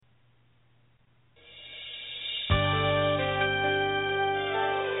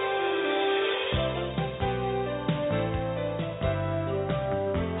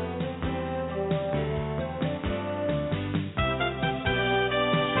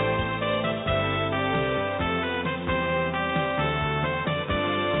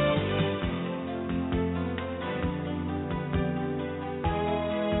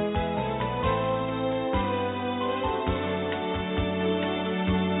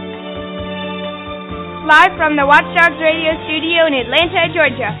Live from the Watchdogs Radio studio in Atlanta,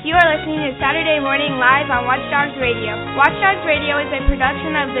 Georgia. You are listening to Saturday Morning Live on Watchdogs Radio. Watchdogs Radio is a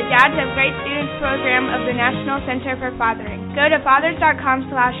production of the Dads of Great Students program of the National Center for Fathering. Go to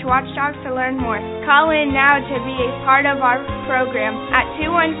fathers.com/watchdogs to learn more. Call in now to be a part of our program at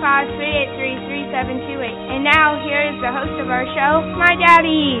 215-383-3728. And now, here is the host of our show, my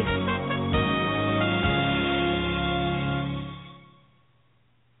daddy.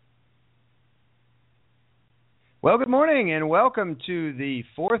 Well, good morning and welcome to the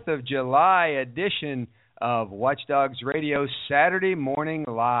 4th of July edition of Watchdogs Radio Saturday Morning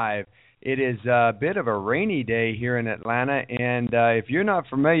Live. It is a bit of a rainy day here in Atlanta, and if you're not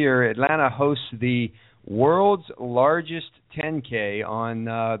familiar, Atlanta hosts the world's largest 10K on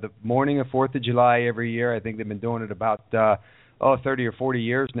the morning of 4th of July every year. I think they've been doing it about 30 or 40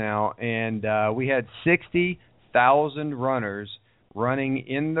 years now, and we had 60,000 runners running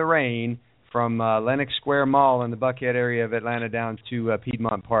in the rain from Lenox Square Mall in the Buckhead area of Atlanta down to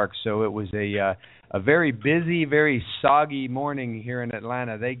Piedmont Park. So it was a very busy, very soggy morning here in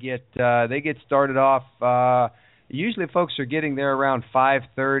Atlanta. They get started off. Usually, folks are getting there around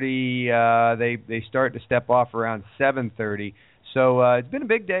 5:30. They start to step off around 7:30. So it's been a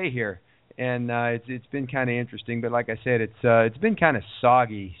big day here, and it's been kind of interesting. But like I said, it's been kind of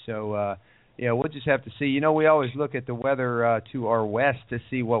soggy. So. Yeah, we'll just have to see. You know, we always look at the weather to our west to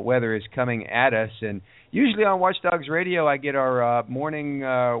see what weather is coming at us. And usually on Watchdogs Radio, I get our morning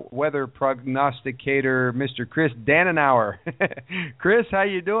weather prognosticator, Mr. Chris Dannenauer. Chris, how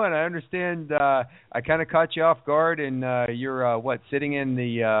you doing? I understand I kind of caught you off guard, and you're, sitting in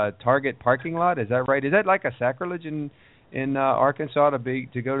the Target parking lot? Is that right? Is that like a sacrilege in Arkansas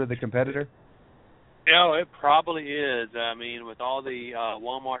to go to the competitor? No, it probably is. I mean, with all the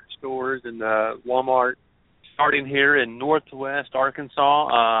Walmart stores and Walmart starting here in Northwest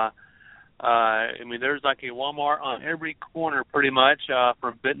Arkansas, I mean, there's like a Walmart on every corner pretty much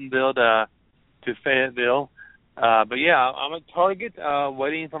from Bentonville to Fayetteville. But, yeah, I'm at Target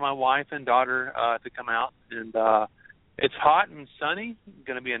waiting for my wife and daughter to come out. And it's hot and sunny. It's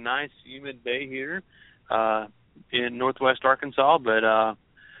going to be a nice, humid day here in Northwest Arkansas. But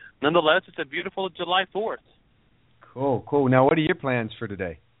nonetheless, it's a beautiful July 4th. Cool. Now, what are your plans for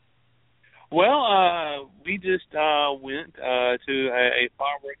today? Well, we just went to a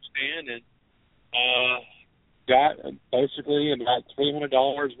fireworks stand and got basically about $300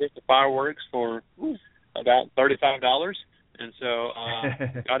 worth of fireworks for about $35. And so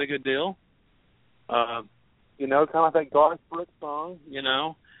got a good deal. You know, kind of like that Garth Brooks song, you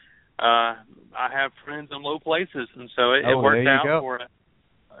know. I have friends in low places, and so it worked out for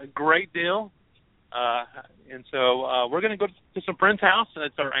a great deal, and so we're going to go to some friend's house.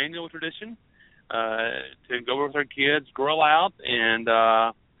 It's our annual tradition to go with our kids, grill out, and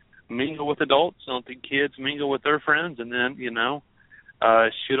mingle with adults, and let the kids mingle with their friends, and then, you know,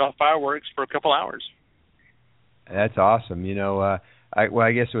 shoot off fireworks for a couple hours. That's awesome. You know,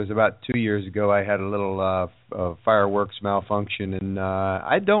 I guess it was about 2 years ago I had a little fireworks malfunction, and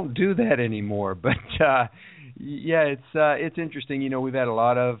I don't do that anymore, but yeah, it's interesting. You know, we've had a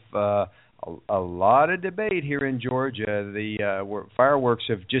lot of debate here in Georgia. The fireworks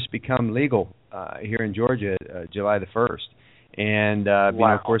have just become legal here in Georgia, July the 1st. And wow. You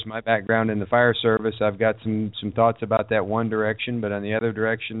know, of course, my background in the fire service, I've got some thoughts about that one direction, but on the other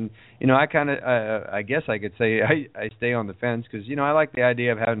direction, you know, I kind of, I guess I could say I stay on the fence because, you know, I like the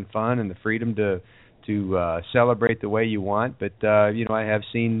idea of having fun and the freedom to celebrate the way you want, but you know, I have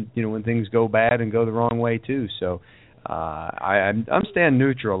seen, you know, when things go bad and go the wrong way too. So I'm staying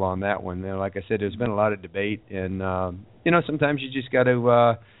neutral on that one. You know, like I said, there's been a lot of debate, and you know, sometimes you just got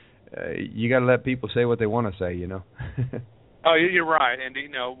to let people say what they want to say. You know. Oh, you're right, and you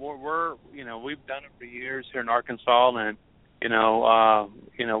know, we're you know, we've done it for years here in Arkansas, and you know,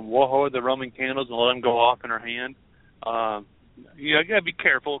 we'll hold the Roman candles and let them go off in our hand. You know, you gotta be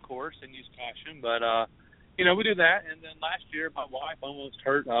careful, of course, and use caution. But you know, we do that. And then last year, my wife almost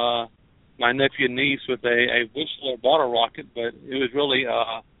hurt my nephew and niece with a Whistler bottle rocket. But it was really,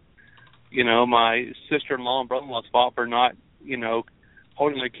 you know, my sister-in-law and brother-in-law's fault for not, you know,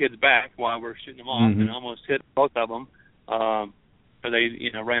 holding the kids back while we're shooting them off, and almost hit both of them. But they,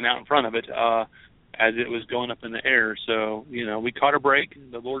 you know, ran out in front of it as it was going up in the air. So, you know, we caught a break.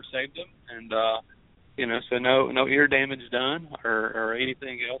 The Lord saved them, and you know, so no ear damage done or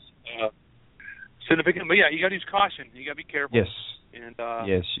anything else significant. But yeah, you got to use caution. You got to be careful. Yes. And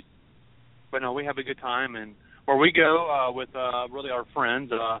yes. But no, we have a good time, and where we go with really our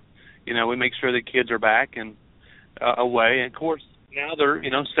friends, you know, we make sure the kids are back and away. And of course, now they're,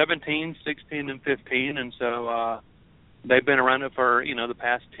 you know, 17, 16, and 15, and so they've been around it for, you know, the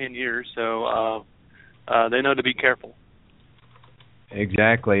past 10 years. So they know to be careful.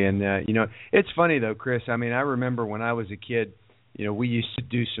 Exactly, and it's funny though, Chris. I mean, I remember when I was a kid, we used to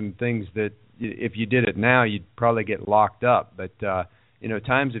do some things that if you did it now, you'd probably get locked up. But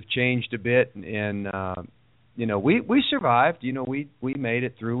times have changed a bit, and we survived. We made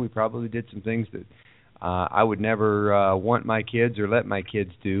it through. We probably did some things that I would never want my kids or let my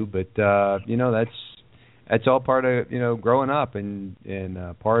kids do. But that's all part of growing up, and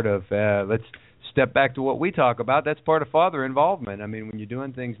part of let's step back to what we talk about. That's part of father involvement. I mean, when you're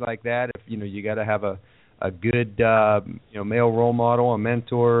doing things like that, if you got to have a good male role model, a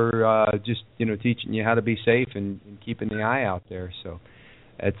mentor, just teaching you how to be safe and keeping the eye out there. So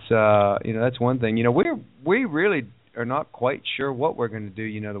it's that's one thing. We really are not quite sure what we're going to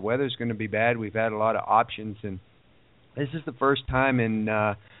do. The weather's going to be bad. We've had a lot of options, and this is the first time in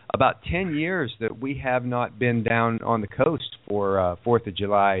about 10 years that we have not been down on the coast for 4th of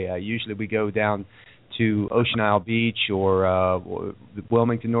July. Usually we go down to Ocean Isle Beach or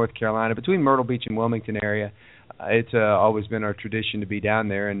Wilmington, North Carolina, between Myrtle Beach and Wilmington area. It's always been our tradition to be down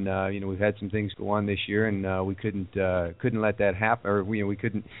there, and we've had some things go on this year, and we couldn't let that happen, or we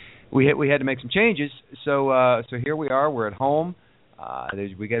had to make some changes. So here we are. We're at home.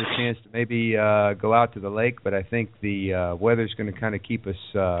 We got a chance to maybe go out to the lake, but I think the weather's going to kind of keep us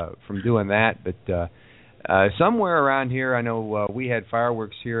from doing that. But somewhere around here, I know we had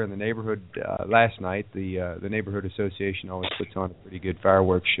fireworks here in the neighborhood last night. The neighborhood association always puts on a pretty good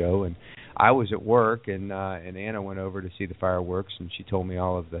fireworks show, and I was at work, and Anna went over to see the fireworks, and she told me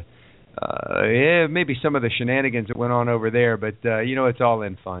all of the maybe some of the shenanigans that went on over there, but it's all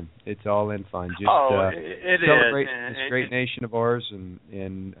in fun. It's all in fun. Just it celebrate is. this great nation of ours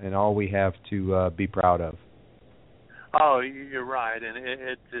and all we have to be proud of. Oh, you're right, and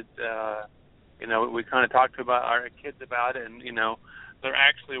we kind of talked about our kids about it, and they're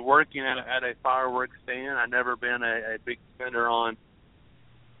actually working at a fireworks stand. I've never been a big spender on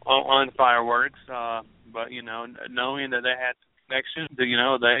fireworks, but knowing that they had connections, they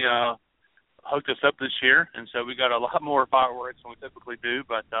hooked us up this year, and so we got a lot more fireworks than we typically do.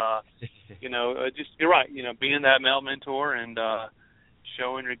 But just you're right. Being that male mentor and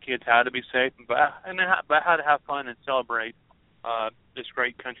showing your kids how to be safe and how to have fun and celebrate this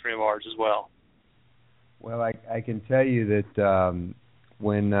great country of ours as well. Well, I can tell you that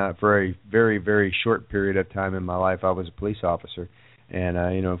when for a very, very short period of time in my life, I was a police officer,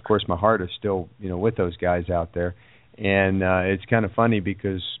 and of course, my heart is still with those guys out there. And it's kind of funny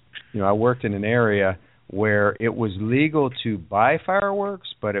because, I worked in an area where it was legal to buy fireworks,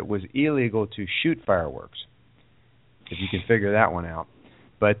 but it was illegal to shoot fireworks, if you can figure that one out.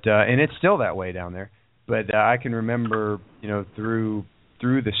 But and it's still that way down there. But I can remember, through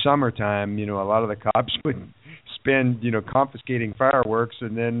the summertime, a lot of the cops would spend, confiscating fireworks,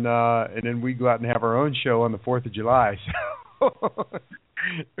 and then we go out and have our own show on the 4th of July. So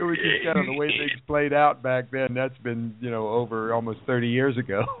it was just kind of the way things played out back then. That's been, over almost 30 years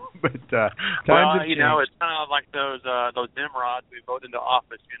ago. But times have changed. It's kind of like those Nimrods we vote into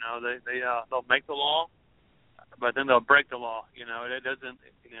office. They'll make the law, but then they'll break the law. It doesn't.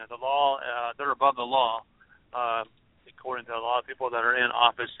 The law. They're above the law, according to a lot of people that are in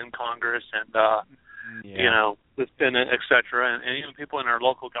office in Congress and the Senate, et cetera, and even people in our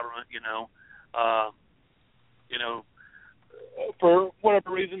local government. For whatever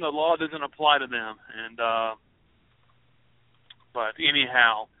reason, the law doesn't apply to them. And but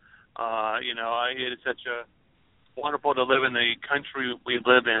anyhow, it is such a wonderful to live in the country we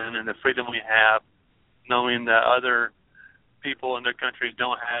live in and the freedom we have, knowing that other people in their countries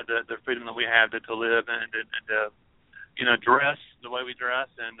don't have the freedom that we have to live and to dress the way we dress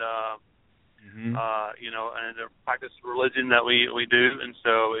and and to practice religion that we do. And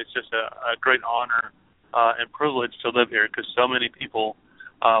so it's just a great honor and privilege to live here, because so many people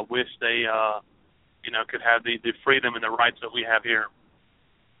wish they could have the freedom and the rights that we have here.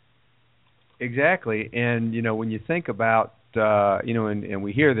 Exactly. And when you think about and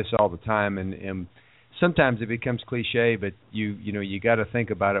we hear this all the time, and sometimes it becomes cliche, but you got to think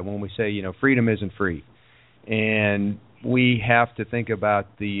about it when we say freedom isn't free, and we have to think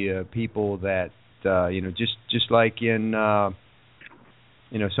about the people that just like in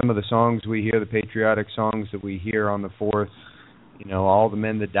some of the songs we hear, the patriotic songs that we hear on the 4th, all the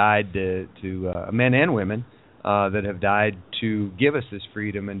men that died men and women that have died to give us this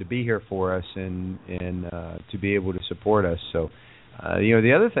freedom and to be here for us and to be able to support us. So,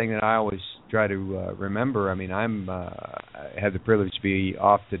 the other thing that I always try to remember, I had the privilege to be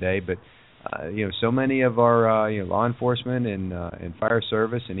off today, but so many of our law enforcement and fire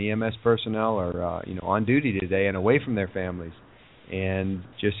service and EMS personnel are on duty today and away from their families, and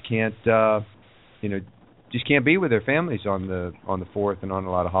just can't just can't be with their families on the 4th and on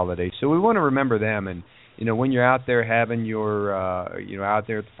a lot of holidays. So we want to remember them. And when you're out there having your out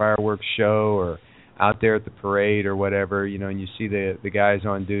there at the fireworks show or out there at the parade or whatever, and you see the guys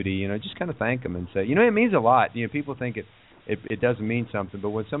on duty, just kind of thank them and say, it means a lot. People think it doesn't mean something, but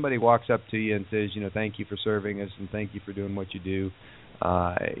when somebody walks up to you and says, thank you for serving us and thank you for doing what you do,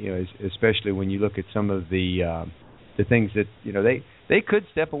 especially when you look at some of the things that they could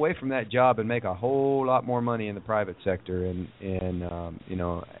step away from that job and make a whole lot more money in the private sector, and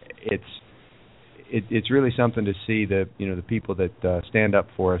it's really something to see the people that stand up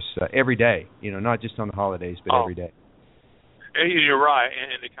for us every day, not just on the holidays, but every day. You're right,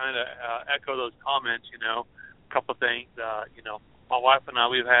 and to kind of echo those comments, a couple of things. My wife and I,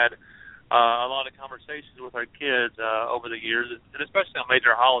 we've had a lot of conversations with our kids over the years, and especially on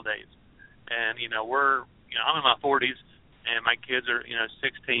major holidays. And I'm in my 40s, and my kids are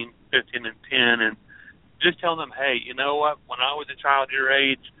 16, 15, and 10, and just telling them, hey, you know what? When I was a child your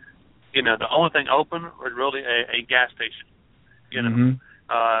age, the only thing open was really a gas station.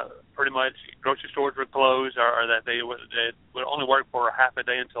 Pretty much grocery stores were closed, or that they would only work for half a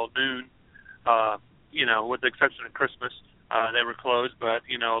day until noon. With the exception of Christmas, they were closed. But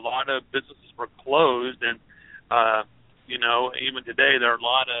a lot of businesses were closed, and even today there are a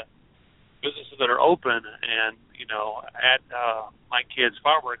lot of businesses that are open. And at my kids'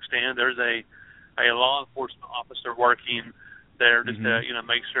 fireworks stand, there's a law enforcement officer working there just to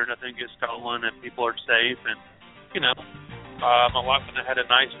make sure nothing gets stolen and people are safe. And my wife and I had a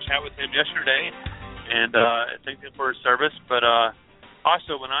nice chat with him yesterday, and thanked him for his service. But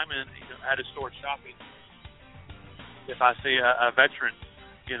also when I'm at a store shopping, if I see a veteran,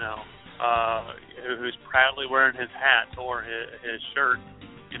 who's proudly wearing his hat or his shirt,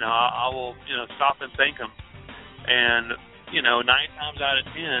 I will stop and thank him. And 9 times out of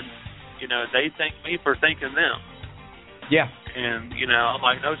 10, they thank me for thanking them. Yeah. And, I'm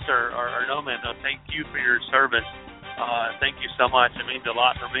like, no, sir, or no, man, no, thank you for your service. Thank you so much. It means a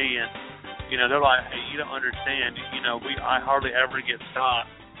lot for me. And, they're like, hey, you don't understand. I hardly ever get stopped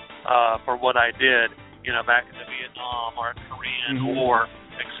for what I did, back in the Vietnam or Korean War,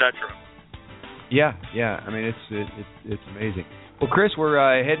 etc. Yeah. I mean, it's amazing. Well, Chris, we're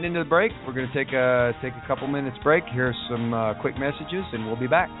heading into the break. We're going to take a couple minutes break. Here's some quick messages, and we'll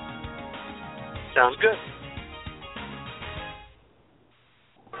be back. Sounds good.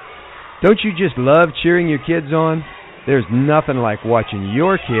 Don't you just love cheering your kids on? There's nothing like watching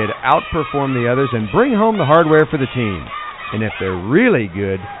your kid outperform the others and bring home the hardware for the team. And if they're really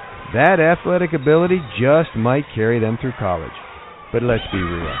good, that athletic ability just might carry them through college. But let's be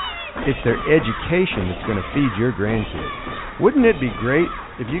real. It's their education that's going to feed your grandkids. Wouldn't it be great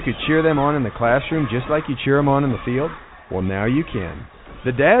if you could cheer them on in the classroom just like you cheer them on in the field? Well, now you can.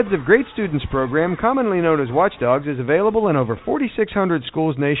 The Dads of Great Students program, commonly known as Watchdogs, is available in over 4,600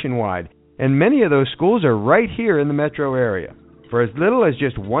 schools nationwide, and many of those schools are right here in the metro area. For as little as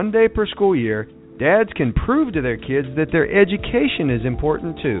just 1 day per school year, dads can prove to their kids that their education is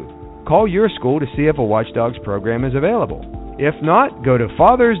important too. Call your school to see if a Watchdogs program is available. If not, go to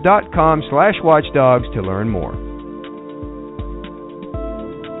fathers.com/watchdogs to learn more.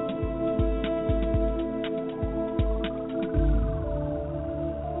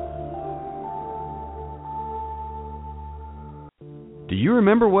 Do you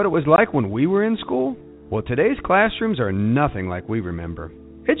remember what it was like when we were in school? Well, today's classrooms are nothing like we remember.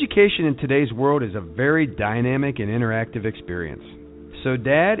 Education in today's world is a very dynamic and interactive experience. So,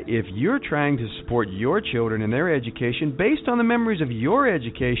 Dad, if you're trying to support your children in their education based on the memories of your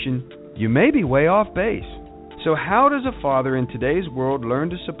education, you may be way off base. So how does a father in today's world learn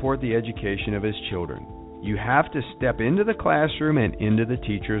to support the education of his children? You have to step into the classroom and into the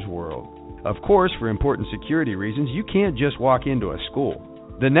teacher's world. Of course, for important security reasons, you can't just walk into a school.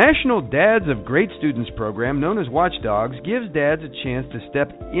 The National Dads of Great Students program, known as Watchdogs, gives dads a chance to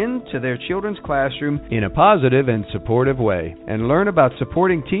step into their children's classroom in a positive and supportive way and learn about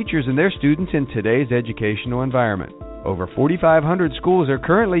supporting teachers and their students in today's educational environment. Over 4,500 schools are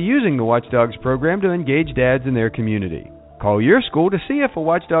currently using the Watchdogs program to engage dads in their community. Call your school to see if a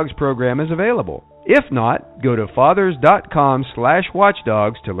Watchdogs program is available. If not, go to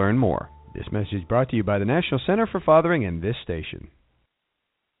fathers.com/watchdogs to learn more. This message is brought to you by the National Center for Fathering and this station.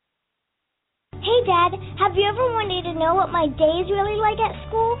 Hey, Dad, Dad, have you ever wanted to know what my day is really like at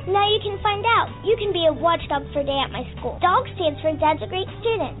school? Now you can find out. You can be a watchdog for a day at my school. DOG stands for Dad's a Great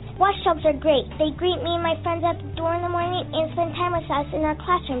Student. Watchdogs are great. They greet me and my friends at the door in the morning and spend time with us in our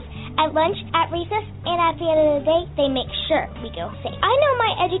classrooms, at lunch, at recess, and at the end of the day, they make sure we go safe. I know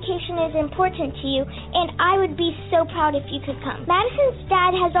my education is important to you, and I would be so proud if you could come. Madison's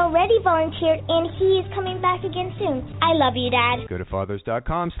dad has already volunteered, and he is coming back again soon. I love you, Dad. Go to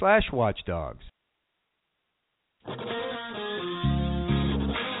fathers.com/watchdogs.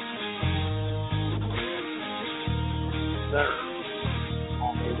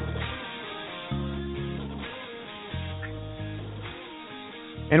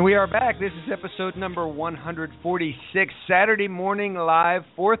 And we are back. This is episode number 146, Saturday Morning Live,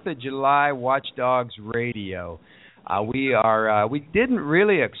 4th of July, Watchdogs Radio. We didn't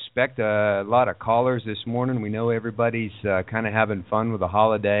really expect a lot of callers this morning. We know everybody's kind of having fun with the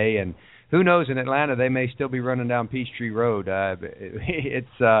holiday, and who knows, in Atlanta they may still be running down Peachtree Road.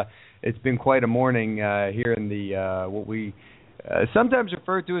 It's been quite a morning here in the what we sometimes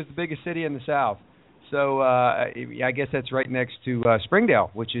refer to as the biggest city in the South. So I guess that's right next to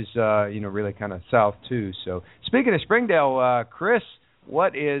Springdale, which is really kind of south too. So speaking of Springdale, Chris,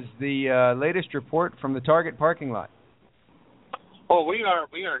 what is the latest report from the Target parking lot? Well, we are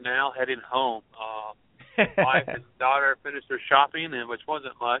now heading home. Wife and daughter finished their shopping, and which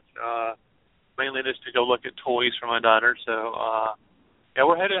wasn't much, mainly just to go look at toys for my daughter. So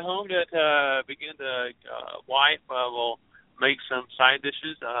we're headed home to begin to. Wife will make some side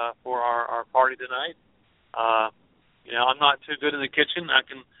dishes for our party tonight. I'm not too good in the kitchen. I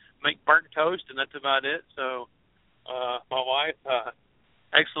can make burnt toast, and that's about it. So my wife,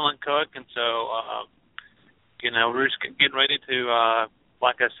 excellent cook, and so we're just getting ready to,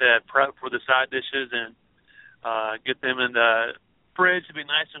 like I said, prep for the side dishes and get them in the fridge to be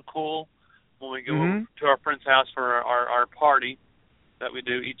nice and cool when we go to our friend's house for our party that we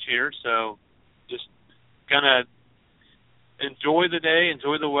do each year. So just gonna enjoy the day,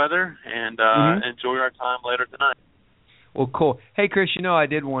 enjoy the weather, and enjoy our time later tonight. Well, cool. Hey, Chris, I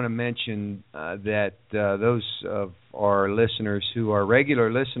did want to mention that those of our listeners who are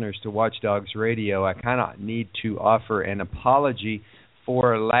regular listeners to Watchdogs Radio, I kind of need to offer an apology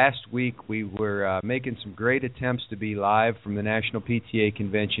for last week. We were making some great attempts to be live from the National PTA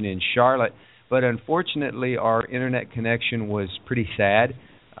Convention in Charlotte, but unfortunately our internet connection was pretty sad.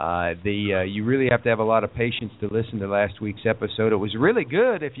 You really have to have a lot of patience to listen to last week's episode. It was really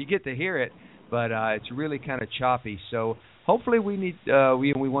good if you get to hear it, but it's really kind of choppy. So hopefully we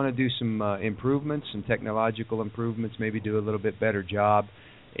want to do some improvements, some technological improvements, maybe do a little bit better job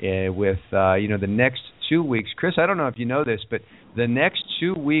with the next 2 weeks. Chris, I don't know if you know this, but the next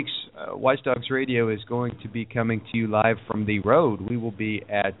 2 weeks, Watchdogs Radio is going to be coming to you live from the road. We will be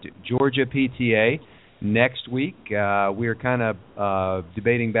at Georgia PTA next week. We're kind of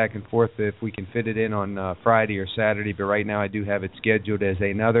debating back and forth if we can fit it in on Friday or Saturday, but right now I do have it scheduled as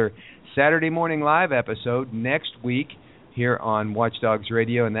another Saturday Morning Live episode next week here on Watchdogs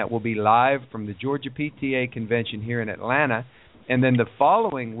Radio, and that will be live from the Georgia PTA Convention here in Atlanta. And then the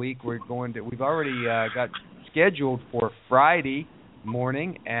following week we've already got scheduled for Friday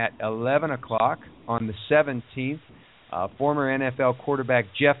morning at 11 o'clock on the 17th. Former NFL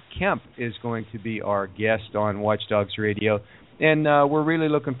quarterback Jeff Kemp is going to be our guest on Watchdogs Radio, and we're really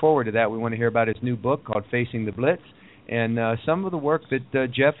looking forward to that. We want to hear about his new book called Facing the Blitz, and some of the work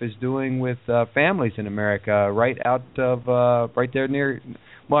that Jeff is doing with families in America, right there near,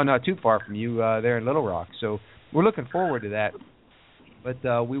 well, not too far from you, there in Little Rock. So we're looking forward to that. But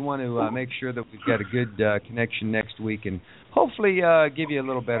we want to make sure that we've got a good connection next week, and hopefully give you a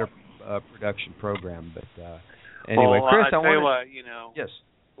little better production program. But anyway, Chris, I tell you what, yes,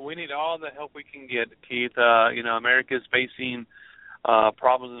 we need all the help we can get, Keith. America's facing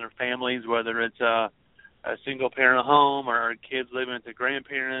problems in their families, whether it's a single-parent home or kids living with their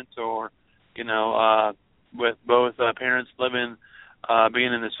grandparents, or with both parents living,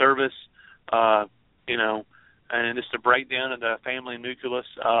 being in the service, and just a breakdown of the family nucleus.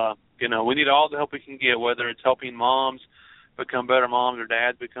 We need all the help we can get, whether it's helping moms become better moms or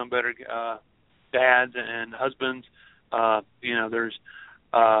dads become better dads and husbands. There's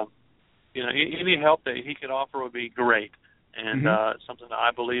any help that he could offer would be great, and something that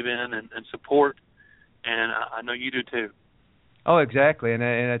I believe in and support, and I know you do too. Oh, exactly. And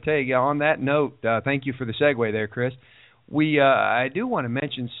I tell you, on that note, thank you for the segue there, Chris. I do want to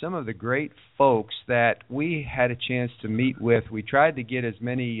mention some of the great folks that we had a chance to meet with. We tried to get as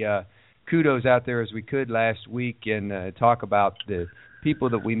many kudos out there as we could last week and talk about the people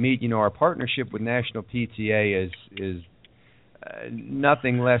that we meet. Our partnership with National PTA is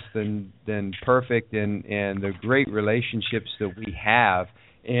nothing less than perfect, and the great relationships that we have.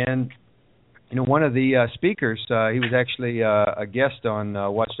 And one of the speakers, he was actually a guest on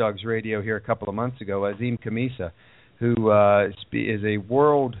Watchdogs Radio here a couple of months ago, Azim Khamisa, who is a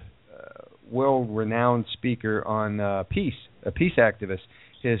world-renowned speaker on peace, a peace activist.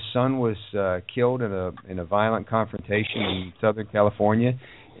 His son was killed in a violent confrontation in Southern California,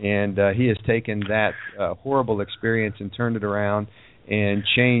 and he has taken that horrible experience and turned it around and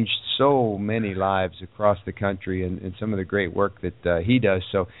changed so many lives across the country, and some of the great work that he does.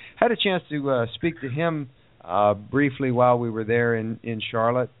 So had a chance to speak to him briefly while we were there in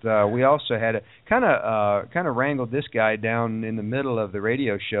Charlotte. We also had a kind of wrangled this guy down in the middle of the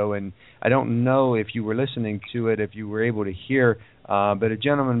radio show, and I don't know if you were listening to it, if you were able to hear, but a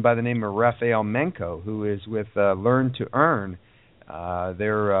gentleman by the name of Raphael Menko, who is with Learn to Earn.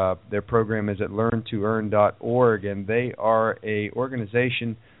 Their program is at learntoearn.org, and they are a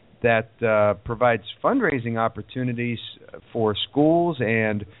organization that provides fundraising opportunities for schools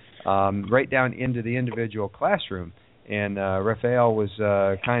and right down into the individual classroom. And Raphael was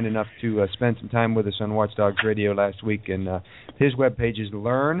kind enough to spend some time with us on Watchdogs Radio last week, and his webpage is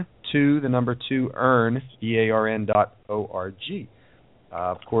learn2earn, EARN.org.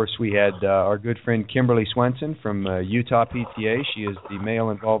 Of course, we had our good friend Kimberly Swenson from Utah PTA. She is the Male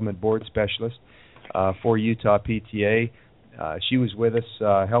Involvement Board Specialist for Utah PTA. She was with us,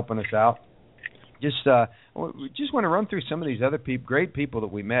 helping us out. We just want to run through some of these other great people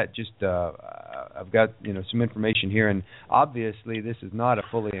that we met. I've got some information here, and obviously this is not a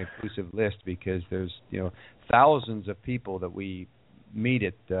fully inclusive list because there's thousands of people that we meet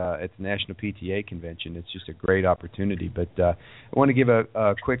at the National PTA Convention. It's just a great opportunity. But I want to give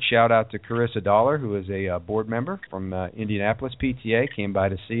a quick shout out to Carissa Dollar, who is a board member from Indianapolis PTA, came by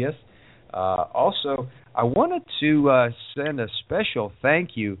to see us. Also, I wanted to send a special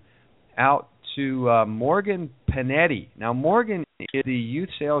thank you out to Morgan Panetti. Now, Morgan is the youth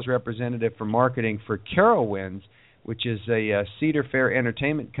sales representative for marketing for Carowinds, which is a Cedar Fair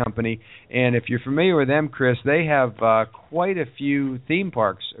entertainment company. And if you're familiar with them, Chris, they have quite a few theme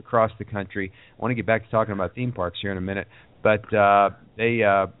parks across the country. I want to get back to talking about theme parks here in a minute. But they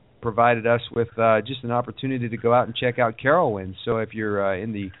provided us with just an opportunity to go out and check out Carowinds. So if you're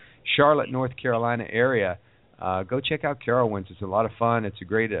in the Charlotte, North Carolina area, go check out Carowinds. It's a lot of fun. It's a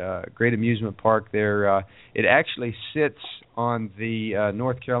great amusement park there. It actually sits on the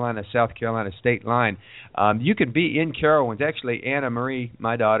North Carolina-South Carolina state line. You can be in Carowinds. Actually, Anna Marie,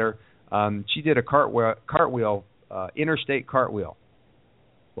 my daughter, she did a cartwheel, interstate cartwheel,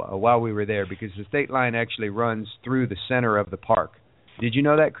 while we were there, because the state line actually runs through the center of the park. Did you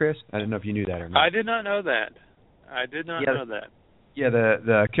know that, Chris? I don't know if you knew that or not. I did not know that. Know that. Yeah,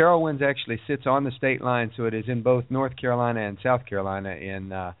 the Carowinds actually sits on the state line, so it is in both North Carolina and South Carolina,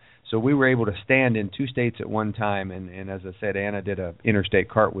 and so we were able to stand in two states at one time, and as I said, Anna did a interstate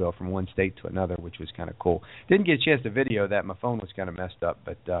cartwheel from one state to another, which was kind of cool. Didn't get a chance to video that. My phone was kind of messed up,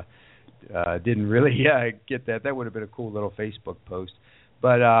 but didn't really get that. That would have been a cool little Facebook post.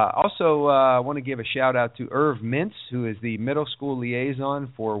 But also I want to give a shout-out to Irv Mintz, who is the middle school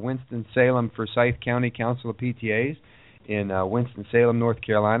liaison for Winston-Salem Forsyth County Council of PTAs in Winston-Salem, North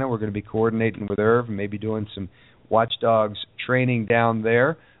Carolina. We're going to be coordinating with Irv and maybe doing some Watchdogs training down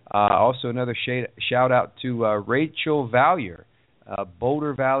there. Also another shout-out to Rachel Valier,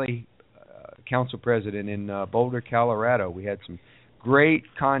 Boulder Valley Council President in Boulder, Colorado. We had some great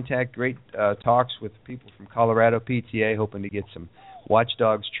contact, great talks with people from Colorado PTA, hoping to get some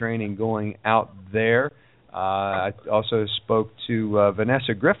Watchdogs training going out there. I also spoke to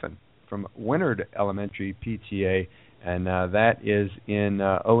Vanessa Griffin from Winard Elementary PTA, and that is in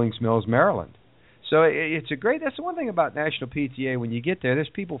Owings Mills, Maryland. So it's a great, that's the one thing about National PTA. When you get there, there's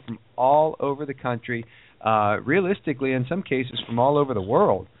people from all over the country, realistically in some cases from all over the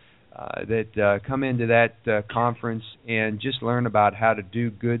world, that come into that conference and just learn about how to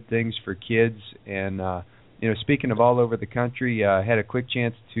do good things for kids. And speaking of all over the country, I had a quick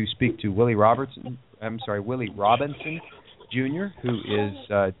chance to speak to Willie Robinson Jr., who is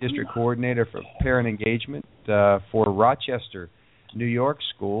District Coordinator for Parent Engagement for Rochester, New York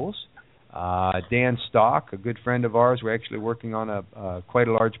schools. Dan Stock, a good friend of ours. We're actually working on quite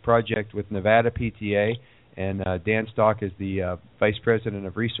a large project with Nevada PTA, and Dan Stock is the Vice President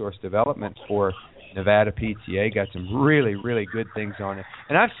of Resource Development for Nevada PTA. Got some really, really good things on it.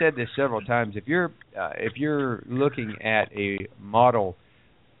 And I've said this several times. If you're looking at a model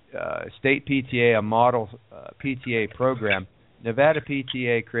state PTA, a model PTA program, Nevada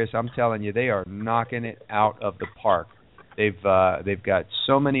PTA, Chris, I'm telling you, they are knocking it out of the park. They've got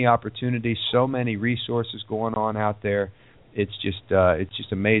so many opportunities, so many resources going on out there, it's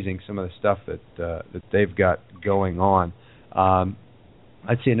just amazing some of the stuff that they've got going on.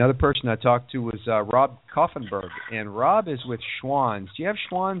 I'd see another person I talked to was Rob Koffenberg, and Rob is with Schwann's. Do you have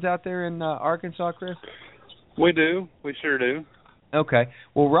Schwann's out there in Arkansas, Chris? We do. We sure do. Okay.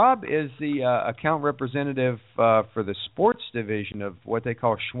 Well, Rob is the account representative for the sports division of what they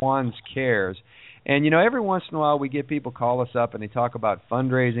call Schwann's Cares. And, every once in a while we get people call us up and they talk about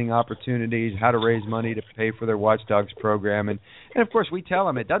fundraising opportunities, how to raise money to pay for their Watchdogs program. And of course, we tell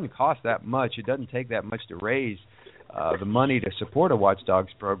them it doesn't cost that much. It doesn't take that much to raise the money to support a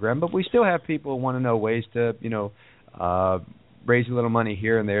Watchdogs program. But we still have people who want to know ways to, raise a little money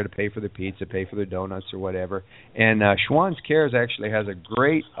here and there to pay for their pizza, pay for their donuts or whatever. And Schwann's Cares actually has a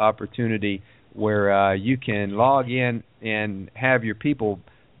great opportunity where you can log in and have your people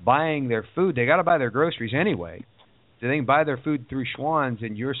buying their food. They got to buy their groceries anyway. So they can buy their food through Schwann's,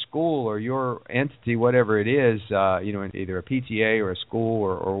 and your school or your entity, whatever it is, either a PTA or a school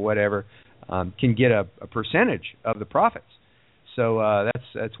or whatever, can get a percentage of the profits. So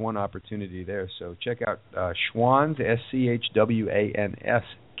that's one opportunity there. So check out Schwann's, SCHWANS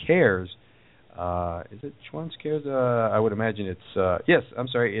Cares. Is it Schwann's Cares? I would imagine it's yes. I'm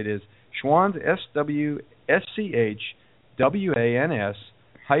sorry. It is Schwann's, SCHWANS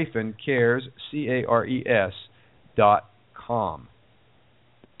 -cares CARES.com.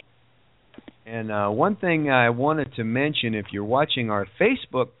 And one thing I wanted to mention, if you're watching our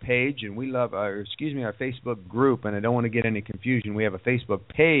Facebook page, and we love, our Facebook group, and I don't want to get any confusion, we have a Facebook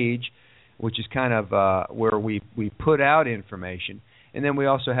page, which is kind of where we put out information, and then we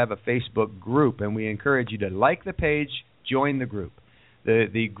also have a Facebook group, and we encourage you to like the page, join the group.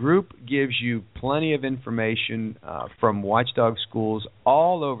 The group gives you plenty of information from Watchdog schools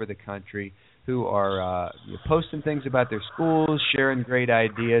all over the country who are posting things about their schools, sharing great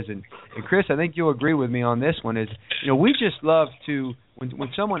ideas. And Chris, I think you'll agree with me on this one, is, we just love to,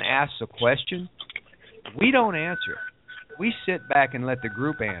 when someone asks a question, we don't answer it. We sit back and let the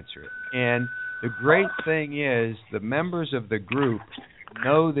group answer it. And the great thing is the members of the group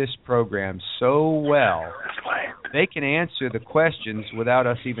know this program so well, they can answer the questions without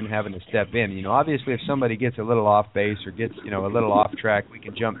us even having to step in. Obviously, if somebody gets a little off base or gets, a little off track, we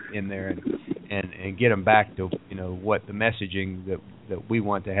can jump in there and get them back to, what the messaging that we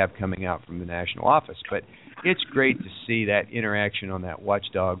want to have coming out from the national office. But it's great to see that interaction on that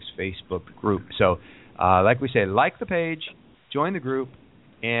Watchdogs Facebook group. So, like we say, like the page, join the group.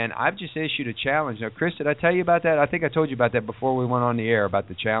 And I've just issued a challenge. Now, Chris, did I tell you about that? I think I told you about that before we went on the air, about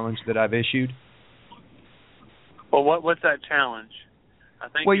the challenge that I've issued. Well, what's that challenge? I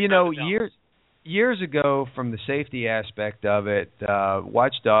think years ago, from the safety aspect of it,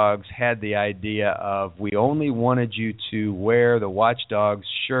 Watchdogs had the idea of we only wanted you to wear the Watchdogs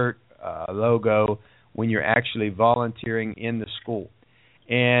shirt logo when you're actually volunteering in the school.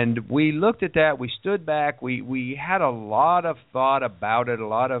 And we looked at that. We stood back. We had a lot of thought about it. A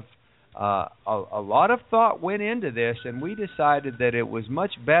lot of thought went into this, and we decided that it was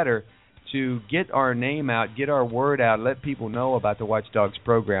much better to get our name out, get our word out, let people know about the Watchdogs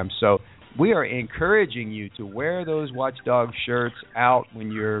program. So we are encouraging you to wear those Watchdogs shirts out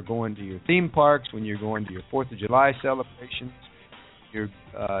when you're going to your theme parks, when you're going to your 4th of July celebrations. You're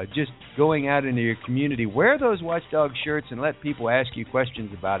just going out into your community. Wear those Watchdog shirts and let people ask you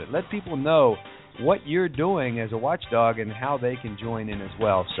questions about it. Let people know what you're doing as a watchdog and how they can join in as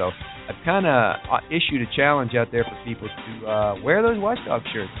well. So I've kind of issued a challenge out there for people to wear those Watchdog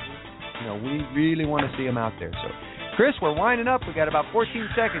shirts. We really want to see them out there. So, Chris, we're winding up. We got about 14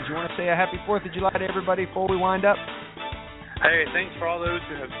 seconds. You want to say a happy 4th of July to everybody before we wind up? Hey, thanks for all those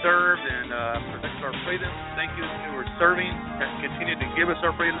who have served and protected our freedom. Thank you who are serving and continue to give us our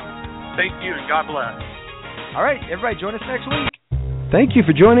freedom. Thank you, and God bless. All right, everybody, join us next week. Thank you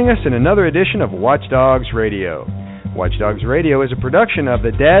for joining us in another edition of Watchdogs Radio. Watchdogs Radio is a production of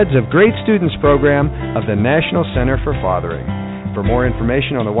the Dads of Great Students program of the National Center for Fathering. For more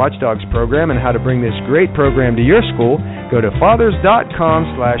information on the Watchdogs program and how to bring this great program to your school, go to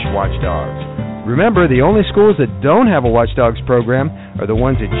fathers.com/watchdogs. Remember, the only schools that don't have a Watchdogs program are the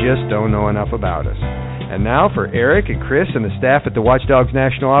ones that just don't know enough about us. And now, for Eric and Chris and the staff at the Watchdogs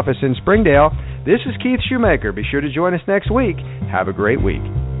National Office in Springdale, this is Keith Shoemaker. Be sure to join us next week. Have a great week.